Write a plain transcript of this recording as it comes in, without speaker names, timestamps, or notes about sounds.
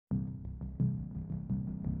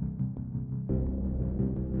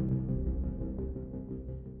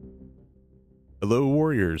Hello,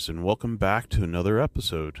 Warriors, and welcome back to another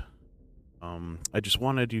episode. I just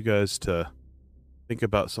wanted you guys to think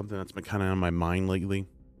about something that's been kind of on my mind lately.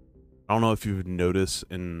 I don't know if you've noticed,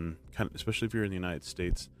 especially if you're in the United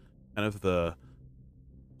States, kind of the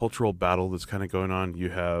cultural battle that's kind of going on. You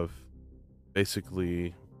have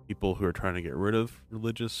basically people who are trying to get rid of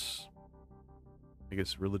religious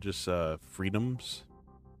freedoms.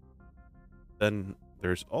 Then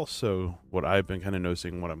there's also what I've been kind of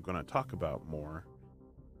noticing, what I'm going to talk about more.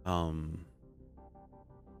 Um,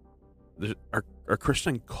 our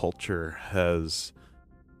Christian culture has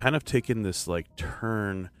kind of taken this like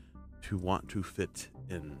turn to want to fit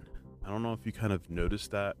in. I don't know if you kind of noticed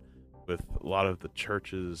that with a lot of the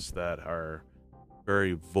churches that are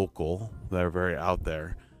very vocal, that are very out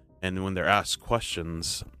there, and when they're asked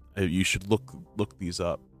questions, you should look these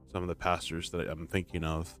up. Some of the pastors that I'm thinking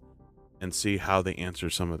of, and see how they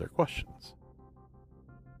answer some of their questions.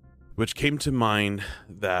 Which came to mind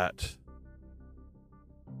that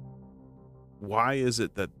why is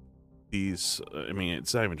it that it's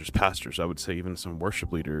not even just pastors, I would say even some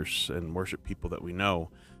worship leaders and worship people that we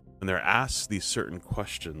know, when they're asked these certain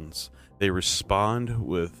questions, they respond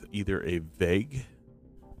with either a vague,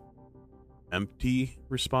 empty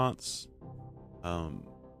response,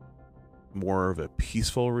 more of a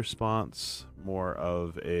peaceful response, more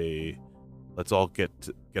of a let's all get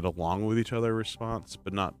along with each other response,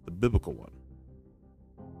 but not the biblical one.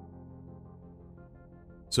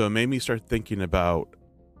 So it made me start thinking about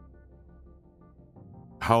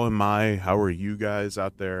how are you guys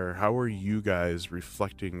out there? How are you guys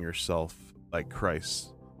reflecting yourself like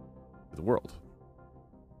Christ to the world?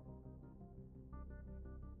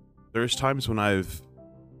 There's times when I've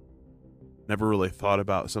never really thought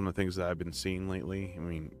about some of the things that I've been seeing lately. I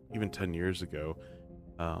mean, even 10 years ago,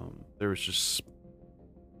 there was just,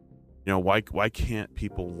 why can't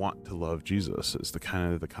people want to love Jesus is the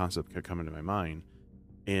concept that come into my mind.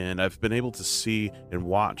 And I've been able to see and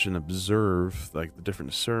watch and observe like the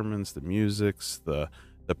different sermons, the musics, the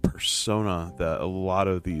persona that a lot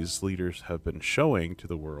of these leaders have been showing to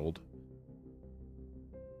the world.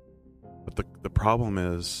 But the problem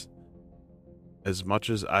is, as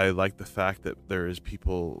much as I like the fact that there is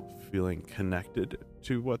people feeling connected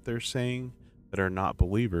to what they're saying that are not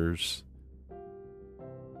believers,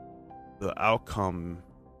 the outcome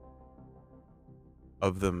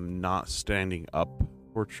of them not standing up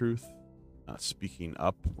for truth, not speaking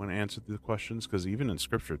up when answered the questions, because even in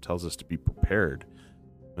scripture it tells us to be prepared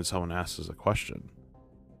when someone asks us a question.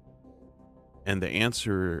 And the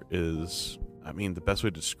answer is, the best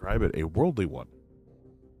way to describe it, a worldly one.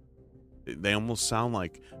 They almost sound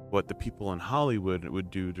like what the people in Hollywood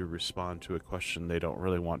would do to respond to a question they don't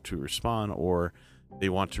really want to respond, or they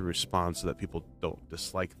want to respond so that people don't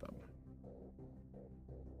dislike them.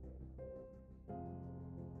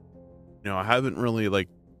 I haven't really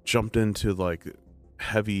jumped into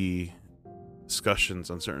heavy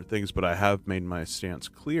discussions on certain things, but I have made my stance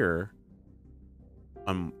clear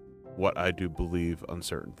on what I do believe on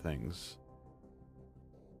certain things.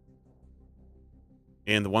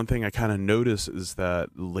 And the one thing I kind of notice is that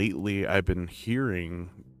lately I've been hearing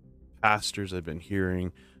pastors, I've been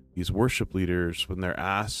hearing these worship leaders, when they're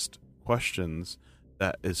asked questions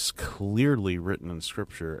that is clearly written in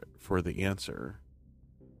scripture for the answer,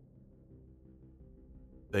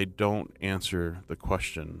 they don't answer the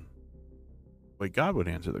question the way God would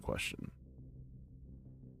answer the question.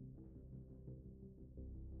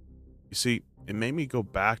 You see, it made me go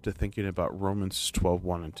back to thinking about Romans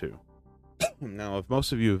 12:1 and 2. Now, if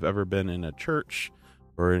most of you have ever been in a church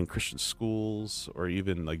or in Christian schools or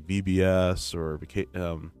even like VBS or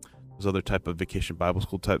those other type of vacation Bible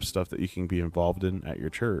school type stuff that you can be involved in at your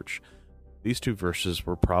church, these two verses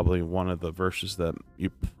were probably one of the verses that you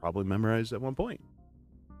probably memorized at one point.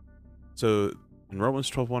 So in Romans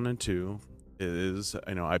 12:1 and 2, it is,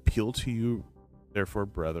 I appeal to you, therefore,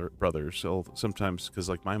 brothers. So sometimes, because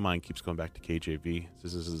my mind keeps going back to KJV,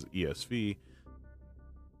 since this is ESV,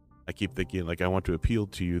 I keep thinking I want to appeal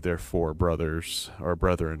to you, therefore, brothers or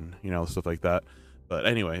brethren, stuff like that. But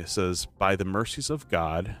anyway, it says, by the mercies of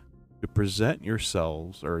God, to present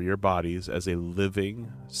yourselves or your bodies as a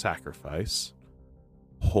living sacrifice,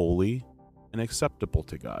 holy and acceptable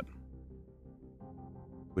to God,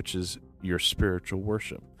 which is your spiritual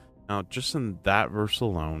worship. Now, just in that verse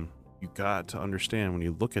alone, you got to understand, when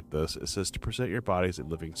you look at this, it says to present your bodies a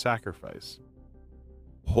living sacrifice,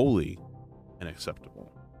 holy and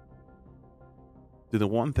acceptable. Do the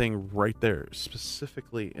one thing right there,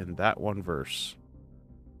 specifically in that one verse,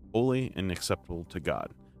 holy and acceptable to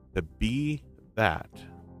God. To be that,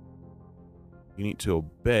 you need to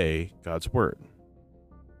obey God's word.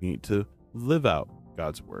 You need to live out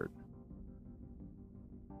God's word.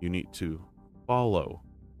 You need to follow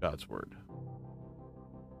God's word.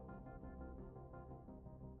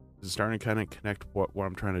 Is it starting to kind of connect what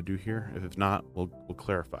I'm trying to do here? If not, we'll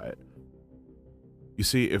clarify it. You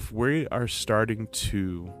see, if we are starting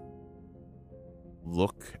to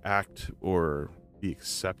look, act, or be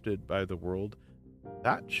accepted by the world,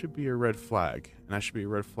 that should be a red flag. And that should be a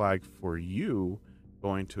red flag for you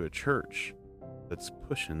going to a church that's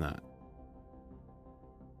pushing that.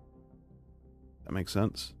 That makes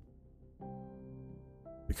sense?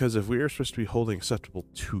 Because if we are supposed to be holy and acceptable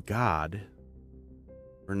to God,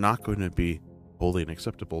 we're not going to be holy and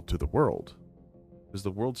acceptable to the world. Because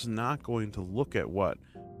the world's not going to look at what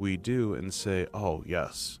we do and say, oh,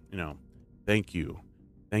 yes, thank you.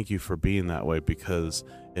 Thank you for being that way because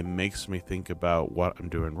it makes me think about what I'm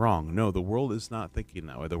doing wrong. No, the world is not thinking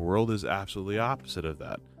that way. The world is absolutely opposite of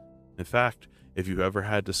that. In fact, if you've ever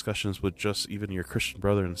had discussions with just even your Christian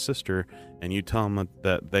brother and sister and you tell them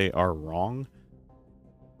that they are wrong,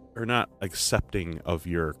 or not accepting of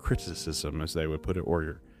your criticism, as they would put it, or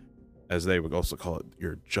your, as they would also call it,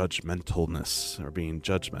 your judgmentalness, or being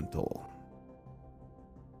judgmental.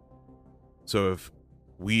 So if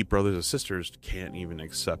we brothers and sisters can't even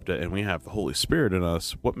accept it and we have the Holy Spirit in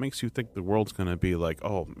us, what makes you think the world's going to be like,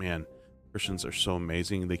 oh man, Christians are so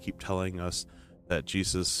amazing, they keep telling us that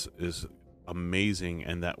Jesus is amazing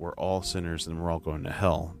and that we're all sinners and we're all going to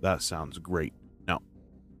hell? That sounds great. No.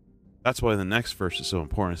 That's why the next verse is so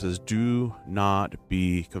important. It says, do not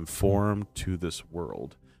be conformed to this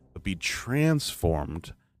world, but be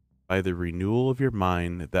transformed by the renewal of your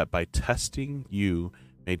mind, that by testing you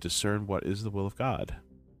may discern what is the will of God,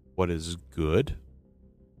 what is good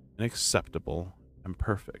and acceptable and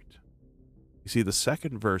perfect. You see, the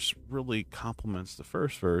second verse really complements the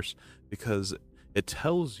first verse because it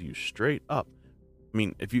tells you straight up. I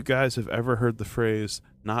mean, if you guys have ever heard the phrase,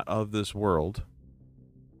 not of this world,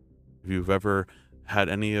 if you've ever had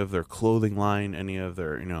any of their clothing line, any of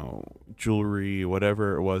their, jewelry,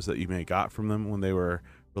 whatever it was that you may got from them when they were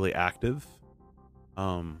really active,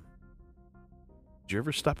 did you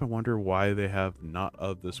ever stop and wonder why they have not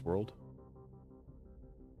of this world?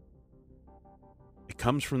 It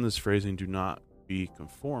comes from this phrasing, do not be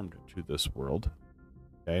conformed to this world.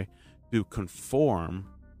 Okay? To conform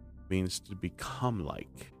means to become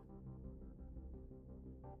like.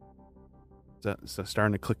 Is that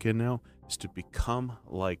starting to click in now? It's to become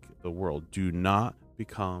like the world. Do not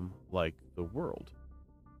become like the world.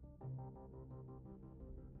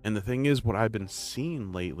 And the thing is, what I've been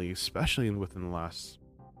seeing lately, especially within the last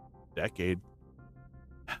decade,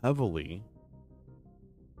 heavily,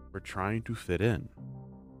 we're trying to fit in.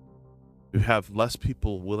 You have less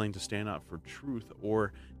people willing to stand up for truth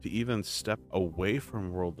or to even step away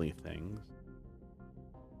from worldly things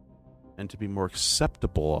and to be more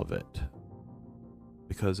acceptable of it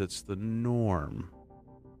because it's the norm.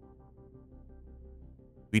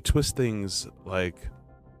 We twist things like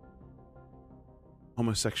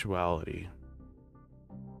homosexuality.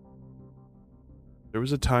 There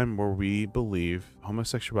was a time where we believed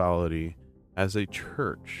homosexuality as a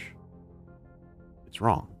church, it's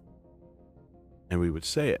wrong. And we would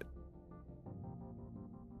say it.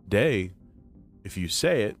 Today, if you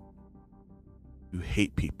say it, you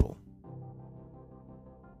hate people.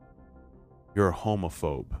 You're a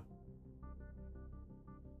homophobe.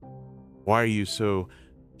 Why are you so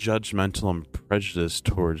judgmental and prejudiced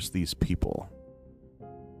towards these people?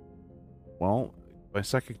 Well, my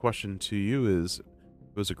second question to you is,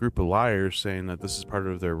 if it was a group of liars saying that this is part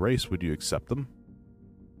of their race, would you accept them?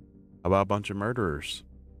 How about a bunch of murderers?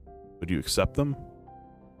 Would you accept them?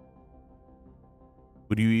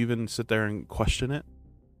 Would you even sit there and question it?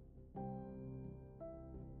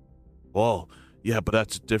 Well, yeah, but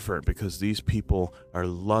that's different because these people are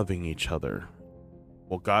loving each other.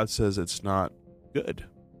 Well, God says it's not good.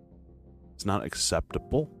 It's not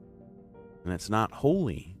acceptable. And it's not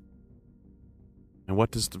holy. And what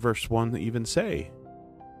does the verse 1 even say?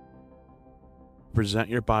 Present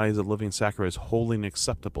your body as a living sacrifice, holy and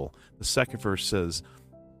acceptable. The second verse says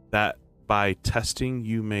that by testing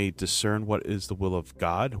you may discern what is the will of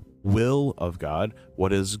God,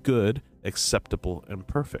 what is good, acceptable, and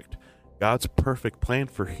perfect. God's perfect plan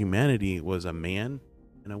for humanity was a man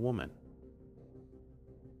and a woman.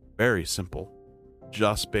 Very simple,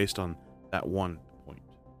 just based on that one point.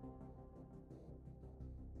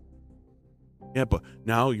 Yeah, but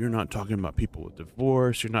now you're not talking about people with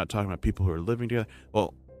divorce. You're not talking about people who are living together.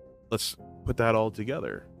 Well, let's put that all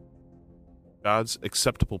together. God's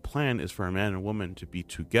acceptable plan is for a man and woman to be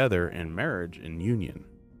together in marriage and union.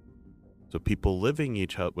 So people living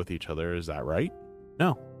with each other, is that right?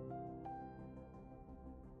 No.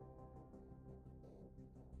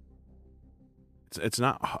 It's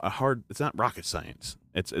not a hard. It's not rocket science.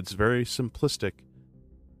 It's very simplistic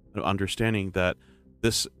understanding that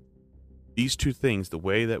this these two things, the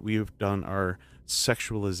way that we've done our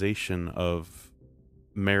sexualization of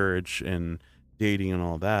marriage and dating and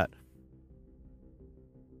all that,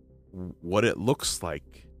 what it looks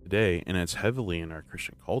like today, and it's heavily in our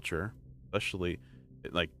Christian culture, especially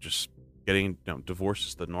like just getting divorce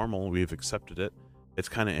is the normal. We've accepted it. It's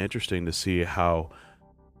kind of interesting to see how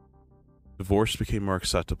divorce became more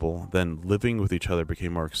acceptable, then living with each other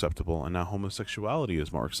became more acceptable, and now homosexuality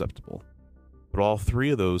is more acceptable. But all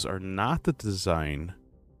three of those are not the design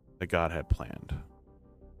that God had planned.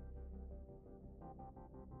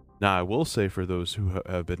 Now, I will say for those who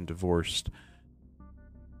have been divorced,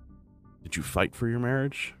 did you fight for your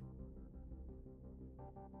marriage?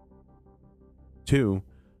 2,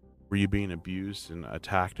 were you being abused and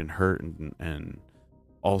attacked and hurt and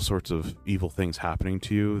all sorts of evil things happening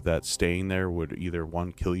to you that staying there would either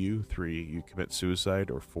 1, kill you, 3, you commit suicide,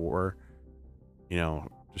 or 4,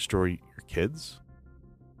 destroy your kids?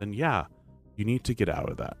 Then yeah, you need to get out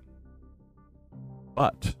of that.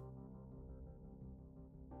 But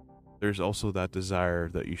there's also that desire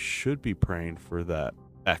that you should be praying for that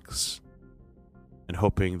ex and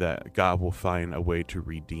hoping that God will find a way to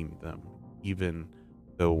redeem them, even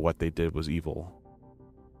though what they did was evil.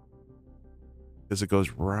 Because it goes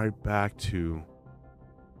right back to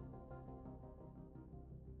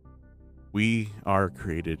we are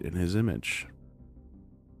created in his image.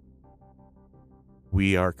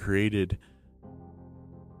 We are created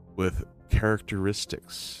with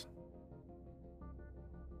characteristics,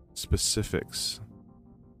 specifics,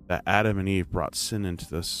 that Adam and Eve brought sin into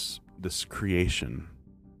this creation.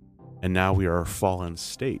 And now we are a fallen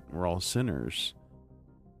state. We're all sinners.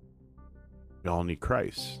 We all need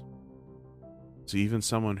Christ. So even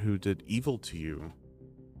someone who did evil to you,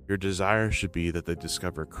 your desire should be that they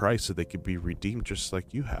discover Christ so they could be redeemed just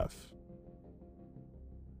like you have.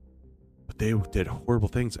 But they did horrible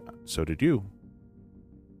things. So did you.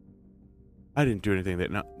 I didn't do anything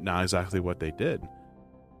that not exactly what they did.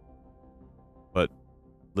 But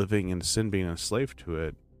living in sin, being enslaved to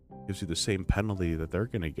it, gives you the same penalty that they're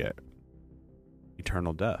going to get.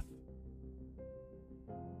 Eternal death.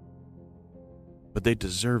 But they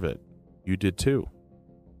deserve it. You did too.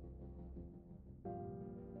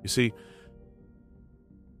 You see,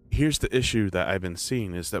 here's the issue that I've been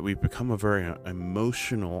seeing is that we've become a very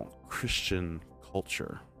emotional Christian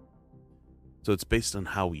culture. So it's based on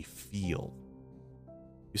how we feel.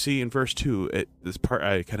 You see, in verse 2, this part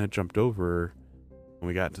I kind of jumped over when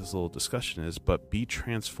we got into this little discussion is, but be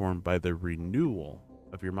transformed by the renewal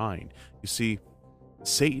of your mind. You see,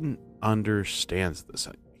 Satan understands this.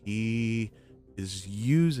 He is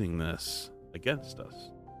using this against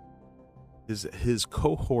us. His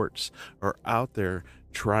cohorts are out there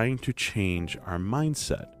trying to change our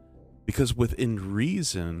mindset, because within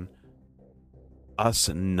reason, us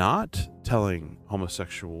not telling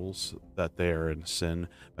homosexuals that they are in sin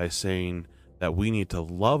by saying that we need to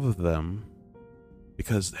love them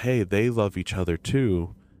because, hey, they love each other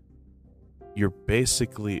too, you're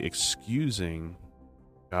basically excusing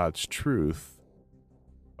God's truth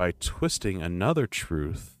by twisting another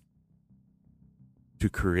truth to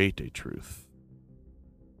create a truth.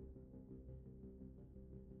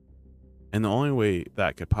 And the only way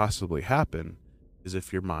that could possibly happen is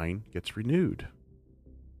if your mind gets renewed.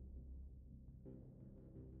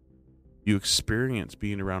 You experience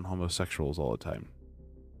being around homosexuals all the time,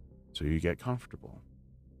 so you get comfortable.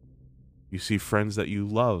 You see friends that you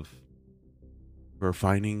love who are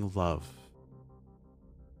finding love.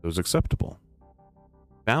 It was acceptable.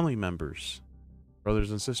 Family members,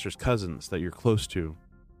 brothers and sisters, cousins that you're close to,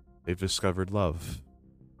 they've discovered love.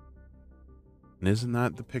 And isn't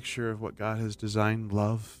that the picture of what God has designed,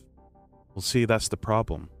 love? Well, see, that's the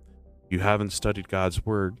problem. You haven't studied God's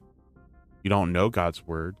word. You don't know God's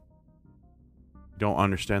word. You don't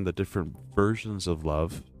understand the different versions of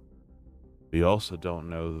love. You also don't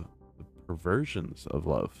know the perversions of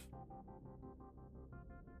love.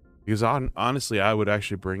 Because honestly, I would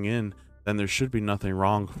actually bring in, then there should be nothing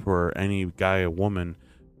wrong for any guy or woman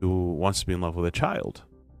who wants to be in love with a child,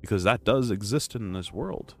 because that does exist in this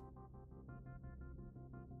world.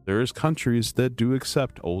 There is countries that do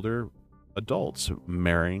accept older adults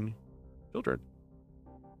marrying children.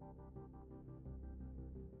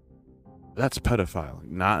 That's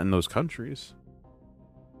pedophiling, not in those countries.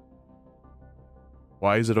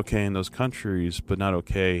 Why is it okay in those countries but not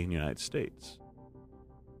okay in the United States?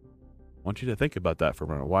 I want you to think about that for a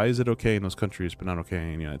moment. Why is it okay in those countries but not okay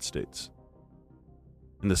in the United States?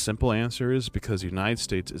 And the simple answer is because the United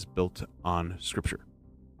States is built on Scripture.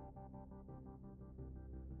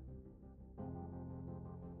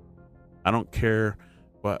 I don't care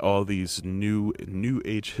what all these new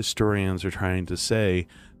age historians are trying to say,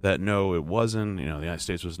 that no, it wasn't. The United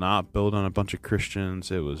States was not built on a bunch of Christians.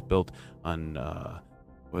 It was built on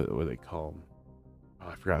what do they call them? Oh,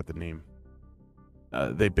 I forgot the name.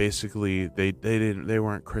 They basically they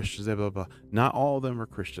weren't Christians. They blah, blah, blah. Not all of them are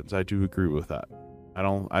Christians. I do agree with that.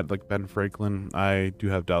 I'd like Ben Franklin. I do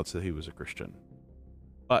have doubts that he was a Christian.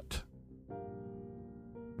 But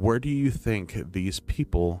where do you think these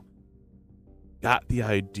people got the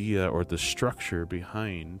idea or the structure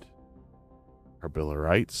behind our Bill of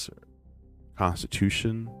Rights,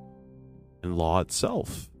 Constitution, and law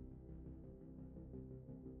itself?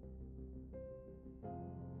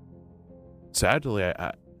 Sadly,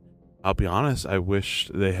 I'll be honest, I wish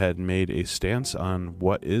they had made a stance on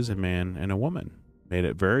what is a man and a woman. Made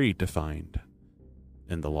it very defined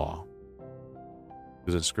in the law.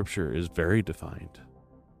 Because in Scripture is very defined.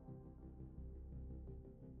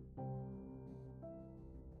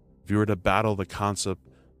 If you were to battle the concept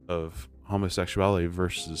of homosexuality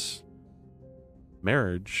versus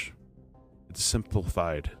marriage, it's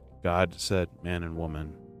simplified. God said man and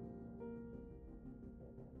woman.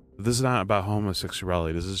 But this is not about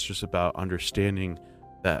homosexuality. This is just about understanding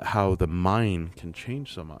that how the mind can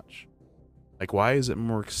change so much. Like, why is it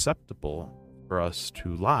more acceptable for us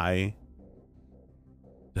to lie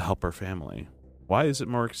to help our family? Why is it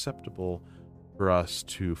more acceptable for us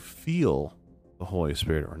to feel the Holy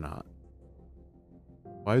Spirit or not?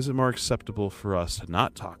 Why is it more acceptable for us to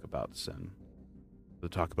not talk about sin, to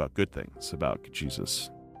talk about good things, about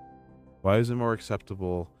Jesus? Why is it more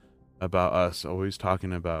acceptable about us always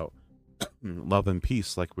talking about love and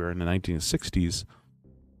peace like we were in the 1960s,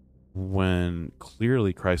 when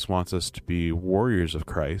clearly Christ wants us to be warriors of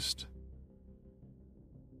Christ?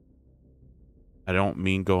 I don't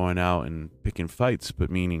mean going out and picking fights, but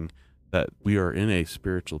meaning that we are in a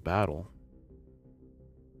spiritual battle.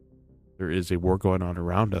 There is a war going on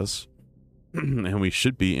around us, and we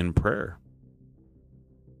should be in prayer.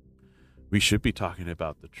 We should be talking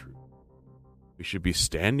about the truth. We should be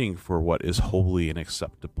standing for what is holy and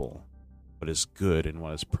acceptable, what is good and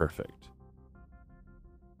what is perfect.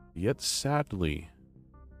 Yet, sadly,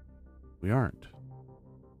 we aren't.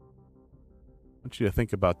 I want you to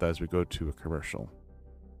think about that as we go to a commercial.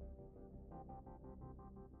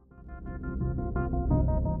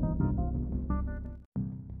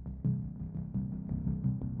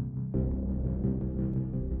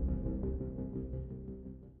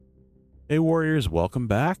 Hey Warriors, welcome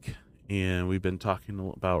back. And we've been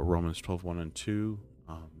talking about Romans 12:1 and 2,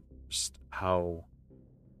 just how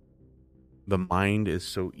the mind is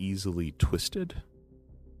so easily twisted.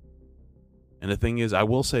 And the thing is, I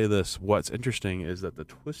will say this, what's interesting is that the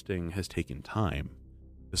twisting has taken time.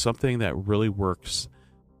 Something that really works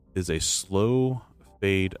is a slow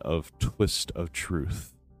fade of twist of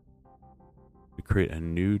truth to create a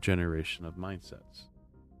new generation of mindsets.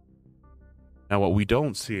 Now, what we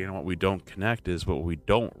don't see and what we don't connect is what we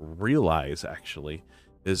don't realize, actually,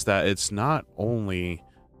 is that it's not only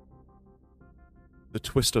the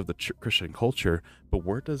twist of the Christian culture, but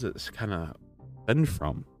where does it kind of bend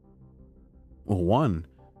from? Well, one,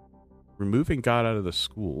 removing God out of the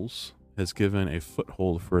schools has given a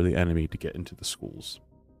foothold for the enemy to get into the schools.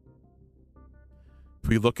 If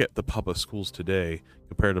we look at the public schools today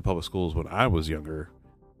compared to public schools when I was younger,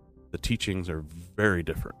 the teachings are very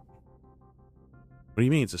different. What do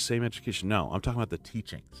you mean? It's the same education? No, I'm talking about the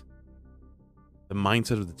teachings, the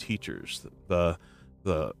mindset of the teachers, the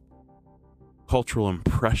cultural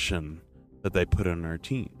impression that they put on our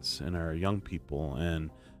teens and our young people and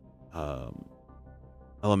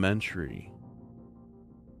elementary.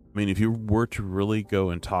 I mean, if you were to really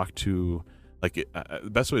go and talk to, the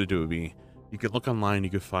best way to do it would be, you could look online, you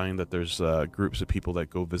could find that there's groups of people that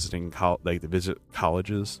go visiting, they visit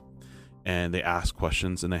colleges and they ask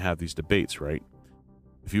questions and they have these debates, right?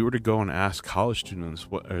 If you were to go and ask college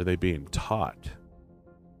students what are they being taught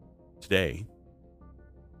today,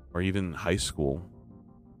 or even high school,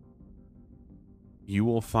 you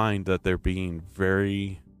will find that they're being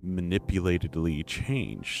very manipulatedly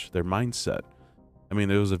changed, their mindset. I mean,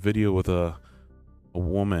 there was a video with a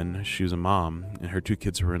woman, she was a mom, and her two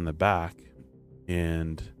kids were in the back,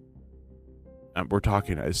 and we're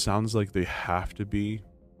talking, it sounds like they have to be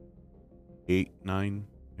 8, 9,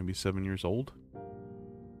 maybe 7 years old.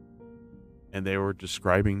 And they were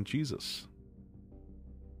describing Jesus.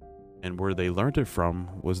 And where they learned it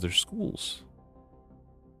from was their schools.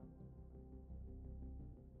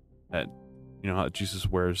 That, how Jesus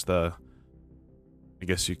wears the, I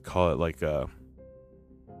guess you call it like a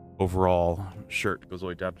overall shirt, goes all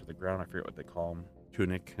the way down to the ground. I forget what they call them.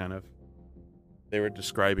 Tunic, kind of. they were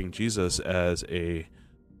describing Jesus as a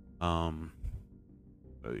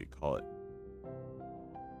what do you call it?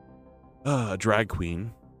 A drag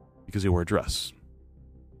queen because he wore a dress.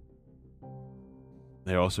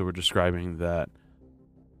 They also were describing that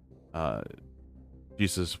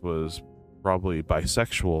Jesus was probably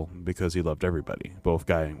bisexual because he loved everybody, both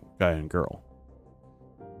guy and girl.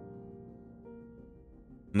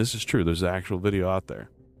 And this is true. There's an actual video out there.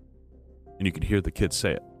 And you can hear the kids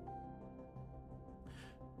say it.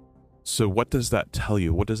 So what does that tell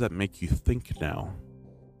you? What does that make you think now?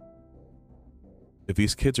 If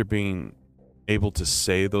these kids are being able to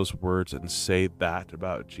say those words and say that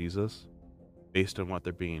about Jesus based on what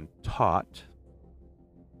they're being taught,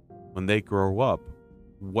 when they grow up,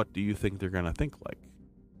 what do you think they're going to think like?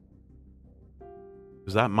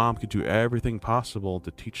 Because that mom could do everything possible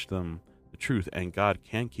to teach them the truth, and God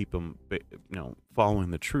can keep them,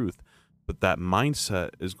 following the truth, but that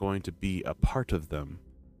mindset is going to be a part of them.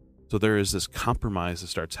 So there is this compromise that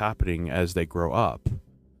starts happening as they grow up.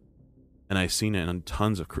 And I've seen it in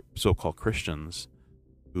tons of so-called Christians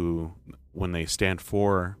who, when they stand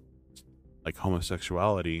for like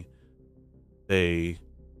homosexuality, they,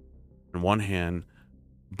 on one hand,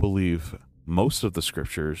 believe most of the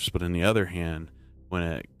scriptures, but on the other hand, when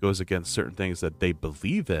it goes against certain things that they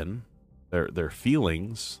believe in, their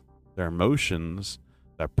feelings, their emotions,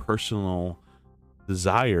 their personal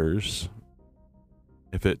desires,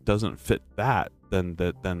 if it doesn't fit that, then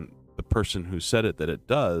the person who said it that it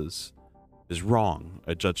does is wrong,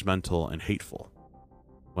 judgmental, and hateful.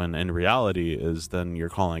 When in reality is then you're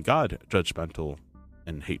calling God judgmental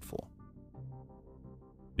and hateful.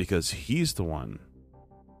 Because he's the one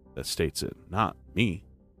that states it, not me,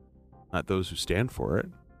 not those who stand for it.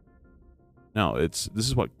 No, this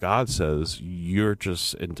is what God says. You're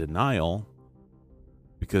just in denial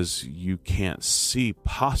because you can't see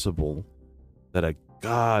possible that a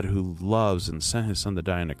God who loves and sent his son to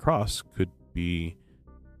die on the cross could be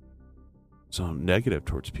so negative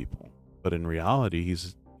towards people. But in reality,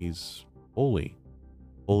 he's holy.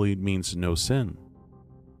 Holy means no sin.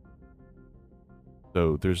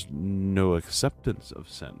 So there's no acceptance of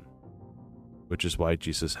sin, which is why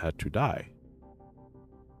Jesus had to die.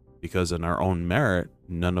 Because in our own merit,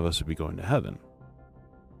 none of us would be going to heaven.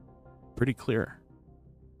 Pretty clear.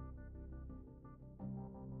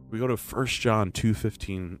 We go to 1 John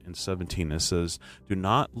 2:15 and 17. It says, "Do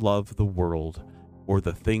not love the world or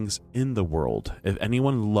the things in the world. If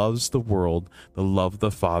anyone loves the world, the love of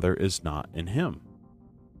the Father is not in him."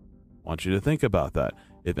 I want you to think about that.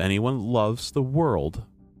 If anyone loves the world,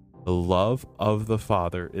 the love of the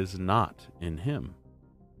Father is not in him.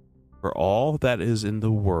 For all that is in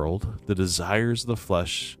the world, the desires of the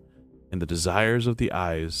flesh and the desires of the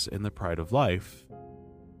eyes and the pride of life,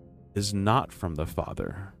 is not from the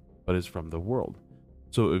Father, but is from the world.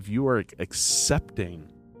 So if you are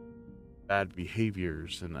accepting bad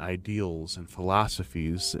behaviors and ideals and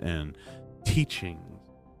philosophies and teachings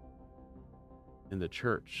in the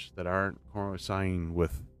church that aren't coinciding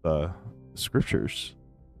with the scriptures,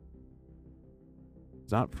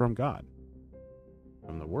 it's not from God,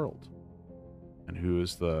 from the world. And who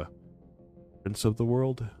is the prince of the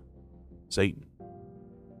world? Satan.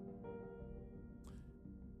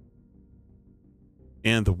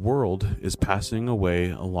 And the world is passing away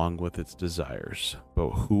along with its desires, but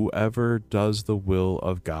whoever does the will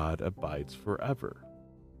of God abides forever.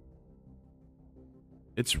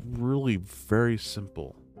 It's really very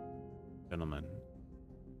simple, gentlemen.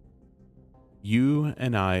 You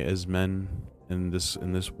and I, as men in this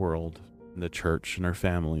world, in the church, in our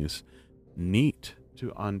families, need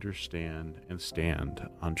to understand and stand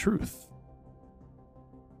on truth.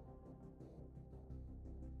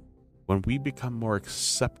 When we become more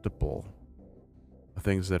acceptable of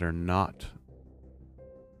things that are not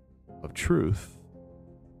of truth,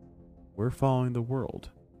 we're following the world.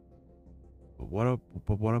 But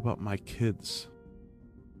what about my kids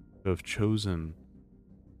who have chosen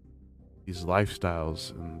these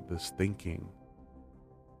lifestyles and this thinking?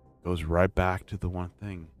 Goes right back to the one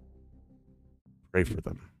thing. Pray for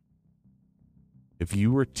them. If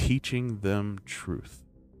you were teaching them truth,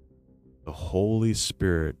 the Holy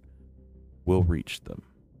Spirit will reach them.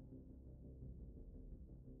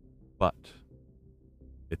 But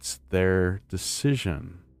it's their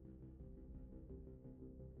decision,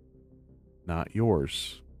 not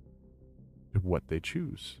yours, to what they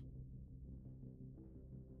choose.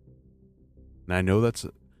 And I know that's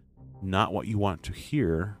not what you want to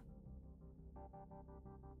hear.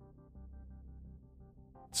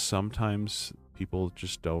 Sometimes people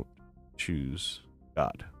just don't choose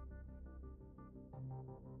God.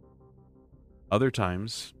 Other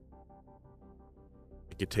times,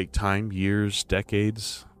 could take time, years,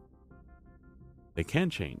 decades. They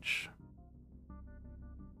can change.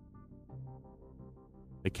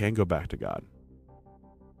 They can go back to God.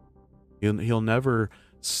 He'll never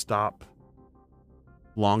stop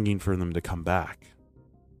longing for them to come back.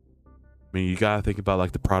 I mean, you gotta think about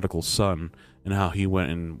like the prodigal son and how he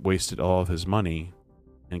went and wasted all of his money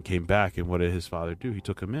and came back, and what did his father do? He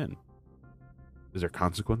took him in. Is there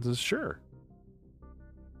consequences? Sure.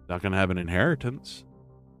 Not gonna have an inheritance.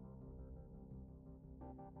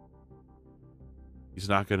 He's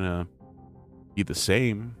not gonna be the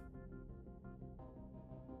same.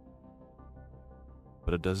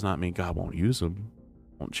 But it does not mean God won't use him,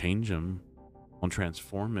 won't change him, won't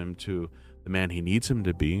transform him to the man he needs him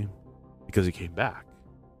to be, because he came back.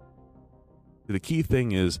 The key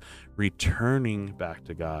thing is returning back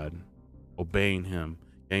to God, obeying him,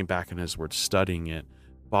 getting back in his word, studying it,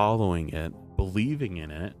 following it, believing in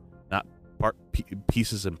it, not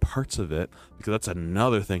pieces and parts of it, because that's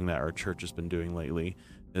another thing that our church has been doing lately,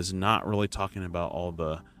 is not really talking about all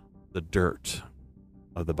the dirt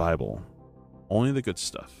of the Bible. Only the good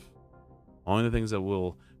stuff. Only the things that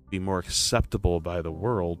will be more acceptable by the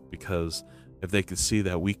world, because if they can see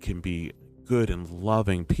that we can be good and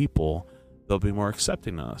loving people, they'll be more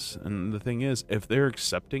accepting of us. And the thing is, if they're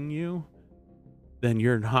accepting you, then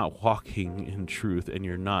you're not walking in truth and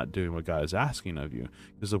you're not doing what God is asking of you,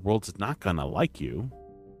 because the world's not going to like you.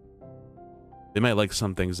 They might like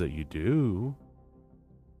some things that you do,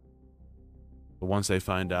 but once they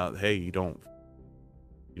find out, hey, you don't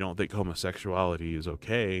think homosexuality is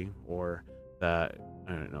okay, or that,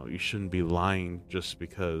 I don't know, you shouldn't be lying just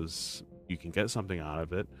because you can get something out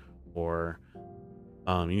of it, or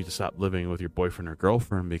you need to stop living with your boyfriend or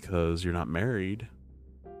girlfriend because you're not married.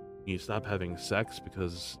 You need to stop having sex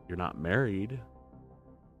because you're not married.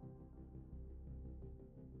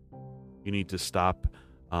 You need to stop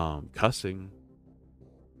cussing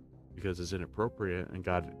because it's inappropriate and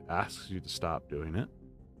God asks you to stop doing it.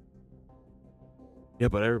 Yeah,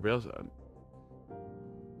 but everybody else,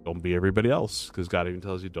 don't be everybody else, because God even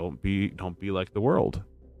tells you don't be like the world.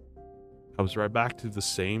 Comes right back to the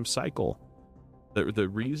same cycle. The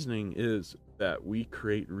reasoning is that we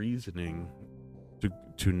create reasoning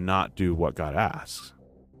to not do what God asks,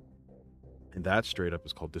 and that straight up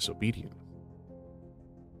is called disobedience.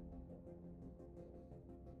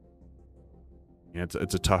 Yeah,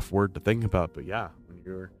 it's a tough word to think about, but yeah, when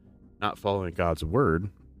you're not following God's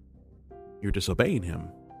word, you're disobeying him.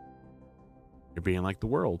 You're being like the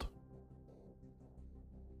world.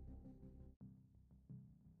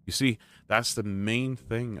 You see, that's the main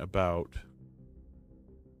thing about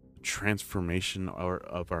the transformation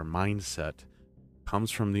of our mindset,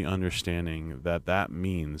 comes from the understanding that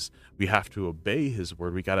means we have to obey his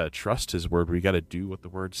word. We got to trust his word. We got to do what the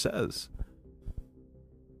word says.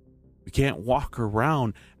 We can't walk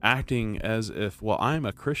around acting as if, well, I'm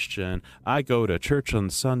a Christian, I go to church on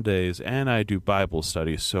Sundays, and I do Bible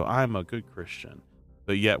studies, so I'm a good Christian.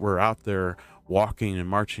 But yet we're out there walking and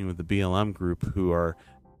marching with the BLM group, who are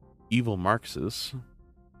evil Marxists,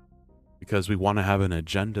 because we want to have an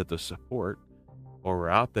agenda to support. Or we're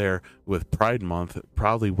out there with Pride Month,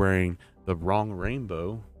 probably wearing the wrong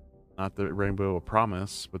rainbow, not the rainbow of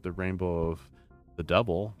promise, but the rainbow of the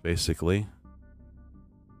devil, basically.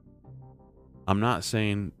 I'm not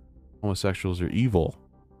saying homosexuals are evil,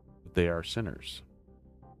 but they are sinners.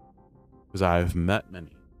 Because I've met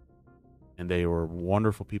many, and they were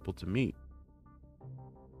wonderful people to meet.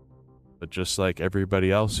 But just like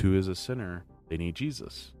everybody else who is a sinner, they need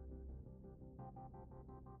Jesus.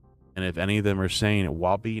 And if any of them are saying,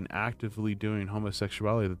 while being actively doing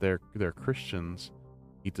homosexuality, that they're Christians,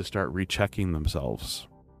 need to start rechecking themselves.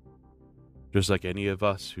 Just like any of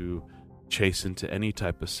us who chase into any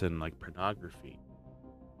type of sin, like pornography,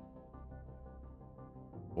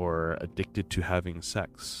 or addicted to having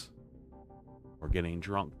sex, or getting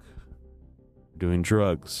drunk, doing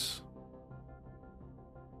drugs.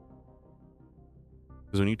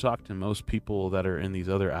 Because when you talk to most people that are in these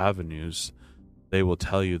other avenues, they will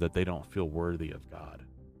tell you that they don't feel worthy of God.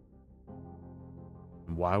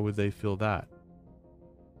 And why would they feel that?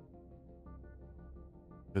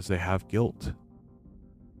 Because they have guilt.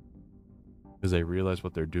 Because they realize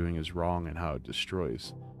what they're doing is wrong and how it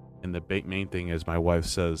destroys. And the main thing is, my wife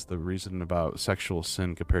says, the reason about sexual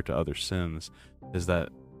sin compared to other sins is that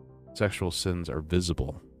sexual sins are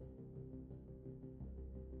visible.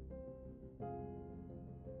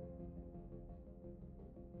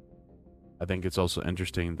 I think it's also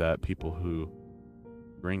interesting that people who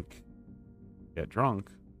drink, get drunk,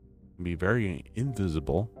 can be very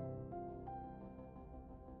invisible.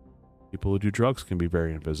 People who do drugs can be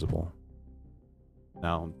very invisible.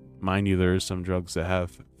 Now, mind you, there is some drugs that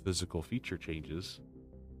have physical feature changes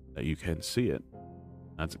that you can see it.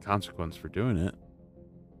 That's a consequence for doing it.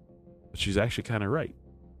 But she's actually kind of right.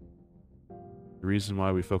 The reason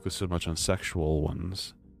why we focus so much on sexual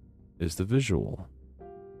ones is the visual.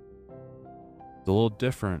 It's a little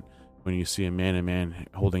different when you see a man and man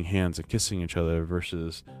holding hands and kissing each other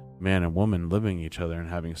versus man and woman living each other and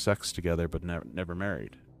having sex together but never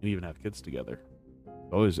married and even have kids together.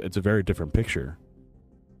 It's a very different picture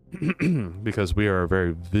because we are a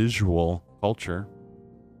very visual culture.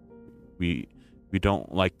 We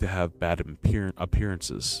don't like to have bad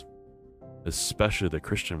appearances, especially the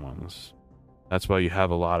Christian ones. That's why you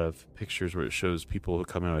have a lot of pictures where it shows people who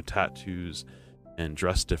come in with tattoos and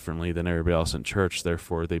dress differently than everybody else in church.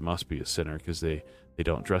 Therefore, they must be a sinner because they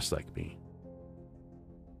don't dress like me.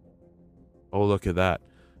 Oh, look at that.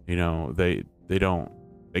 You know, they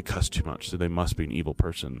cuss too much, so they must be an evil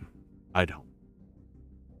person. I don't.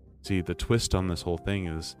 See, the twist on this whole thing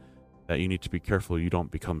is that you need to be careful you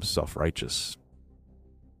don't become self-righteous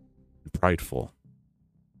and prideful.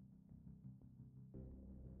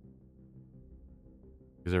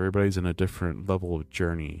 Because everybody's in a different level of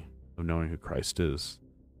journey of knowing who Christ is.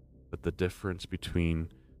 But the difference between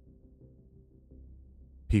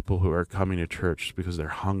people who are coming to church because they're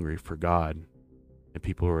hungry for God and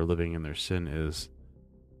people who are living in their sin is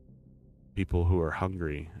people who are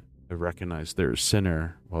hungry have recognized they're a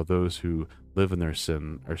sinner, while those who live in their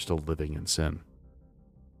sin are still living in sin.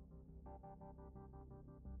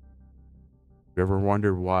 You ever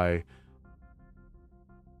wonder why,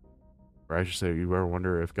 or I should say, you ever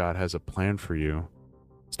wonder if God has a plan for you?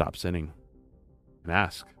 Stop sinning and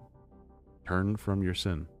ask. Turn from your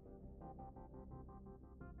sin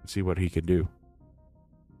and see what he can do.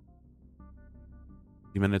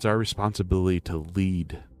 Even it's our responsibility to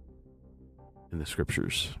lead in the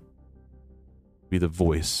scriptures. Be the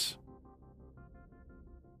voice.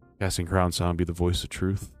 Casting Crown Sound, be the voice of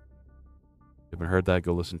truth. If you haven't heard that,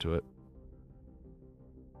 go listen to it.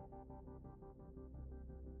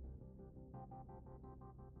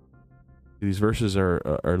 These verses are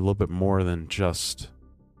a little bit more than just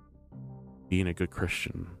being a good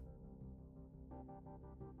Christian.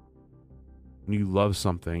 When you love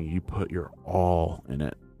something, you put your all in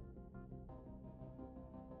it.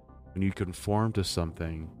 When you conform to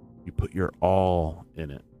something, you put your all in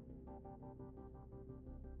it.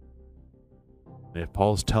 And if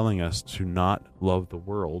Paul's telling us to not love the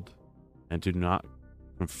world and to not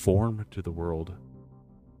conform to the world,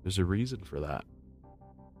 there's a reason for that.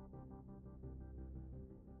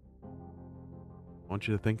 I want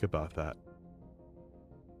you to think about that.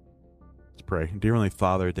 Let's pray. Dear Heavenly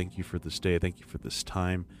Father, thank you for this day. Thank you for this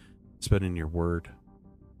time spent in your word.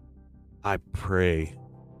 I pray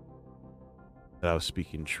that I was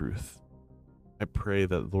speaking truth. I pray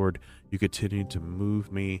that, Lord, you continue to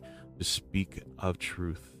move me to speak of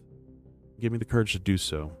truth. Give me the courage to do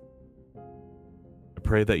so. I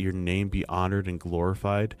pray that your name be honored and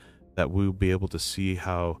glorified, that we will be able to see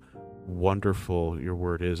how wonderful your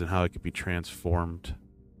word is and how it could be transformed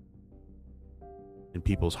in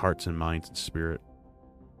people's hearts and minds and spirit.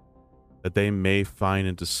 That they may find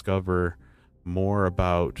and discover more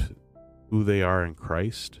about who they are in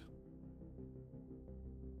Christ.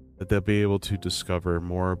 That they'll be able to discover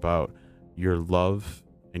more about your love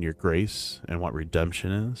and your grace and what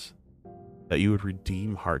redemption is. That you would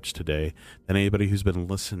redeem hearts today. That anybody who's been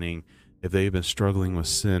listening, if they've been struggling with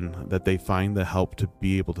sin, that they find the help to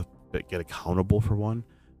be able to get accountable for one,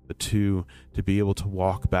 but two, to be able to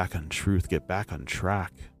walk back on truth, get back on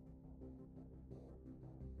track.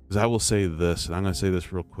 Because I will say this, and I'm going to say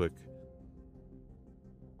this real quick.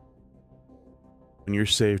 When you're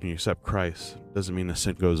saved and you accept Christ, doesn't mean the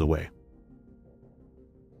sin goes away.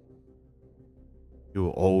 You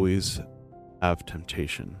will always have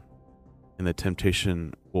temptation. And the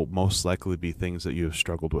temptation will most likely be things that you have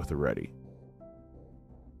struggled with already.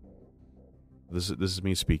 This is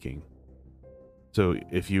me speaking. So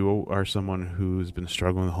if you are someone who's been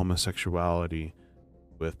struggling with homosexuality,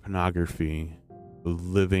 with pornography,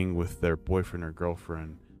 living with their boyfriend or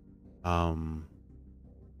girlfriend,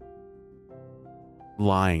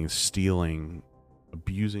 lying, stealing,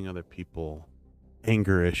 abusing other people,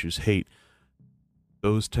 anger issues, hate,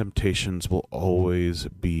 those temptations will always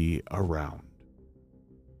be around.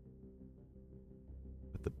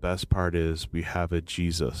 But the best part is we have a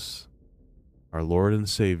Jesus, our Lord and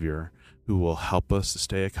Savior, who will help us to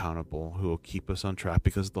stay accountable, who will keep us on track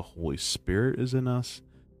because the Holy Spirit is in us.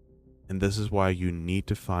 And this is why you need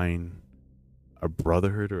to find a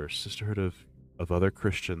brotherhood or a sisterhood of other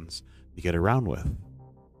Christians to get around with.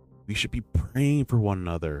 We should be praying for one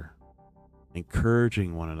another.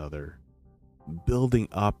 encouraging one another, building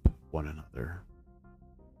up one another.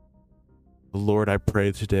 Lord, I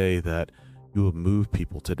pray today that you will move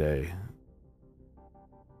people today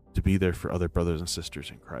to be there for other brothers and sisters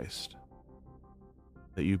in Christ.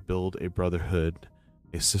 That you build a brotherhood,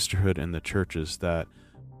 a sisterhood in the churches that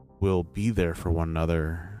will be there for one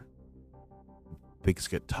another. Things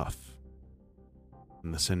get tough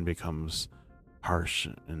and the sin becomes harsh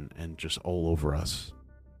and just all over us.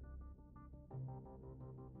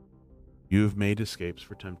 You have made escapes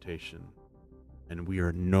for temptation, and we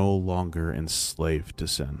are no longer enslaved to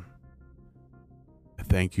sin. I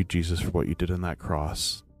thank you, Jesus, for what you did on that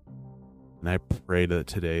cross. And I pray that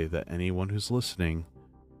today that anyone who's listening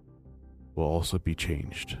will also be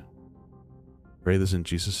changed. I pray this in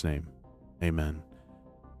Jesus' name. Amen.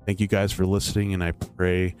 Thank you guys for listening, and I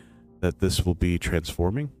pray that this will be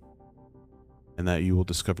transforming and that you will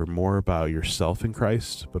discover more about yourself in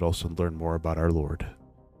Christ, but also learn more about our Lord.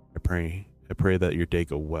 I pray that your day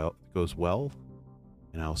goes well,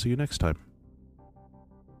 and I'll see you next time.